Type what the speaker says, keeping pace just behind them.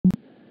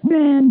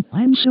Man,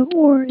 I'm so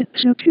bored,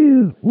 so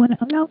too, what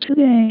about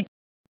today?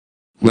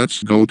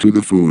 Let's go to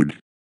the food.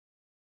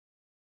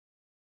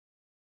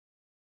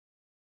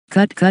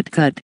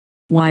 Cut.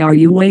 Why are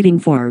you waiting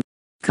for?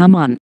 Come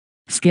on.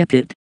 Skip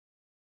it.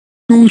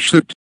 Oh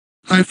shit.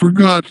 I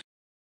forgot.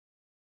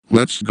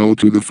 Let's go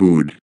to the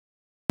food.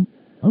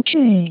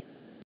 Okay.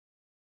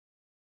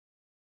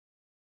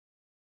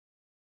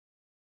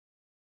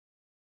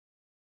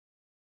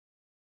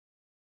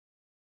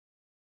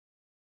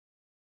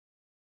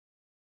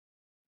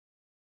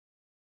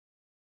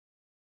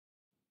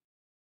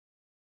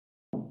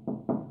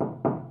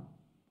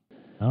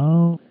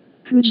 Oh,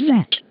 who's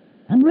that?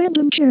 A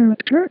random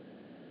character?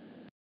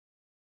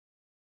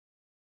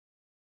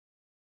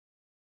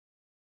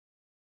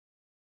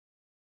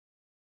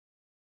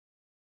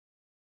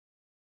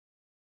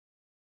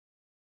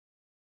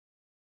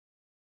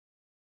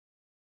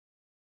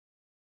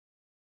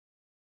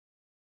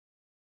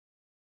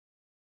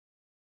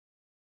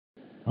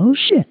 Oh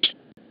shit.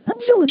 A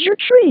villager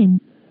train.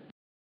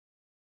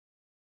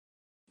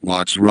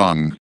 What's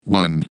wrong?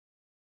 One.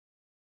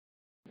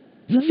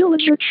 The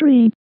villager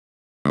train.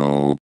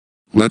 Oh.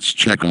 Let's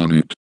check on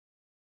it.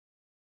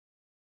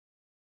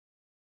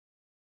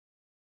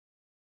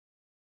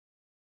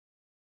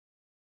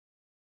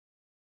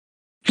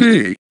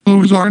 Hey,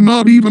 those are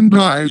not even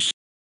dice.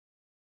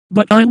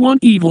 But I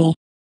want evil.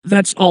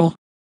 That's all.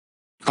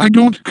 I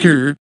don't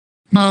care.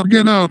 Now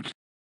get out.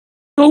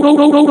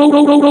 Oh.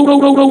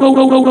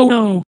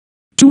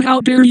 To how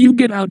dare you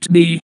get out to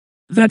me?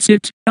 That's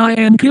it, I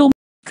am kill.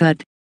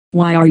 Cut.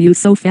 Why are you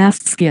so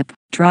fast, Skip?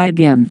 Try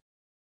again.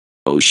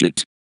 Oh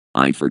shit.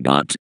 I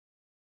forgot.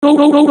 Oh.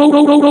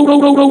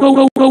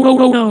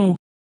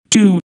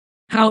 Two.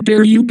 How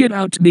dare you get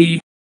out to me?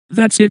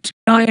 That's it,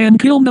 I am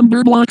kill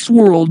number blocks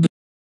world.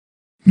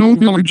 No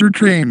villager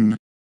train.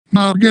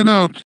 Now get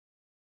out.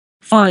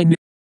 Fine.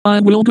 I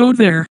will go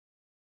there.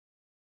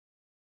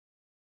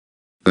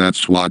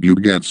 That's what you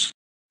get.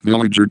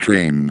 Villager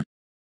train.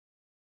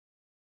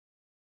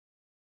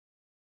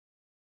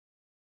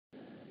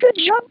 Good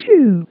job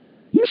too.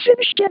 You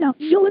finished Get Out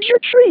Villager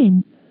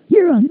Train.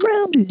 You're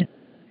ungrounded.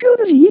 Go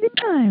to the eating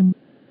time.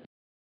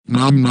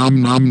 Nom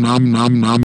nom nom nom nom nom.